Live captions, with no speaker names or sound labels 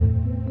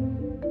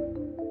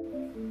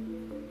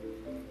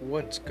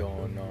What's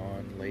going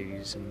on,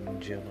 ladies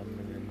and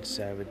gentlemen, and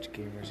savage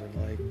gamers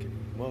alike,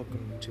 and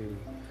welcome to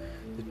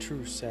the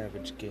True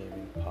Savage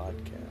Gaming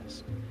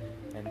Podcast.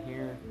 And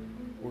here,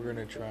 we're going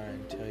to try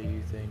and tell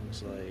you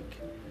things like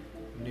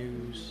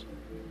news,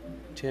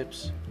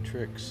 tips,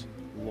 tricks,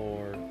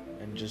 lore,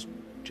 and just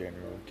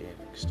general gaming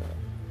stuff.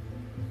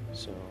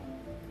 So,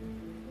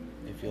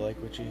 if you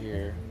like what you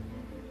hear,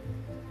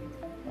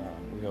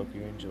 we hope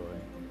you enjoy.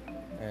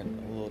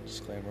 And a little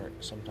disclaimer,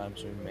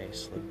 sometimes we may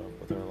slip up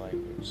with our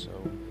language, so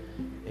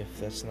if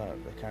that's not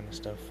the kind of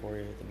stuff for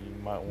you, then you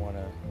might want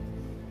to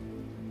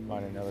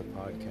find another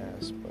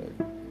podcast,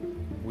 but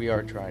we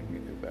are trying to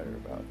do better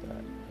about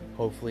that.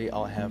 Hopefully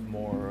I'll have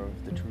more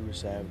of the True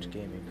Savage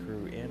Gaming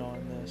crew in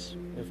on this.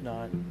 If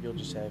not, you'll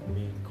just have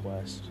me,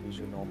 Quest, who's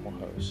your normal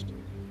host.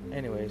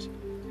 Anyways,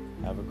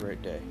 have a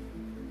great day.